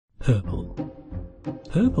Purple.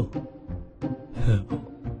 Purple. Purple.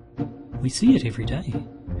 We see it every day.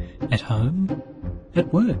 At home,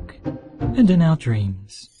 at work, and in our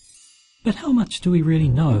dreams. But how much do we really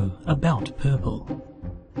know about purple?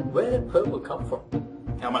 Where did purple come from?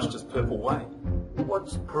 How much does purple weigh?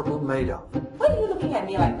 What's purple made of? Why are you looking at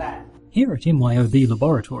me like that? Here at MYOB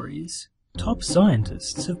Laboratories, top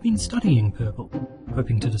scientists have been studying purple,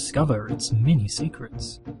 hoping to discover its many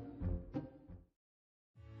secrets.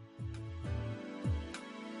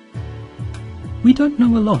 We don't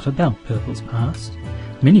know a lot about purple's past.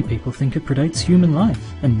 Many people think it predates human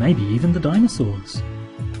life, and maybe even the dinosaurs.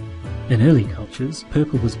 In early cultures,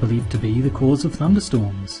 purple was believed to be the cause of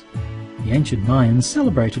thunderstorms. The ancient Mayans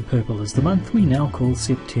celebrated purple as the month we now call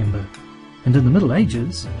September, and in the Middle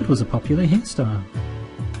Ages, it was a popular hairstyle.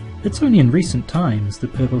 It's only in recent times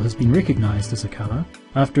that purple has been recognized as a colour,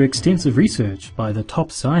 after extensive research by the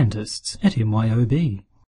top scientists at MYOB.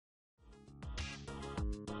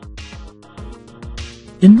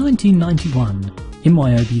 In 1991,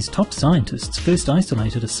 MYOB's top scientists first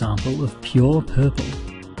isolated a sample of pure purple.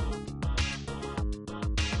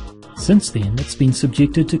 Since then, it's been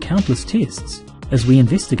subjected to countless tests as we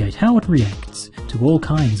investigate how it reacts to all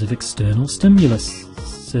kinds of external stimuli?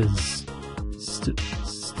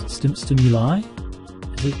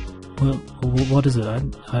 Well, what is it?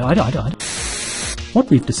 What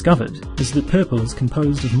we've discovered is that purple is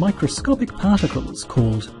composed of microscopic particles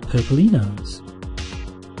called purpleinos.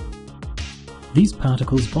 These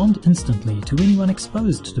particles bond instantly to anyone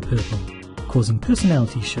exposed to purple, causing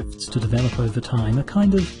personality shifts to develop over time, a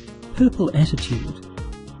kind of purple attitude.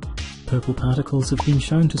 Purple particles have been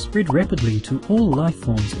shown to spread rapidly to all life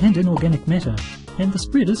forms and inorganic matter, and the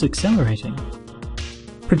spread is accelerating.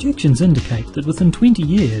 Projections indicate that within 20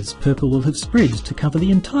 years purple will have spread to cover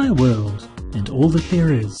the entire world, and all that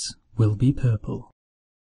there is will be purple.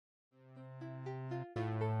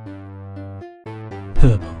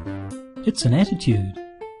 Purple. It's an attitude.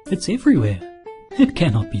 It's everywhere. It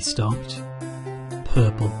cannot be stopped.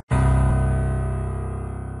 Purple.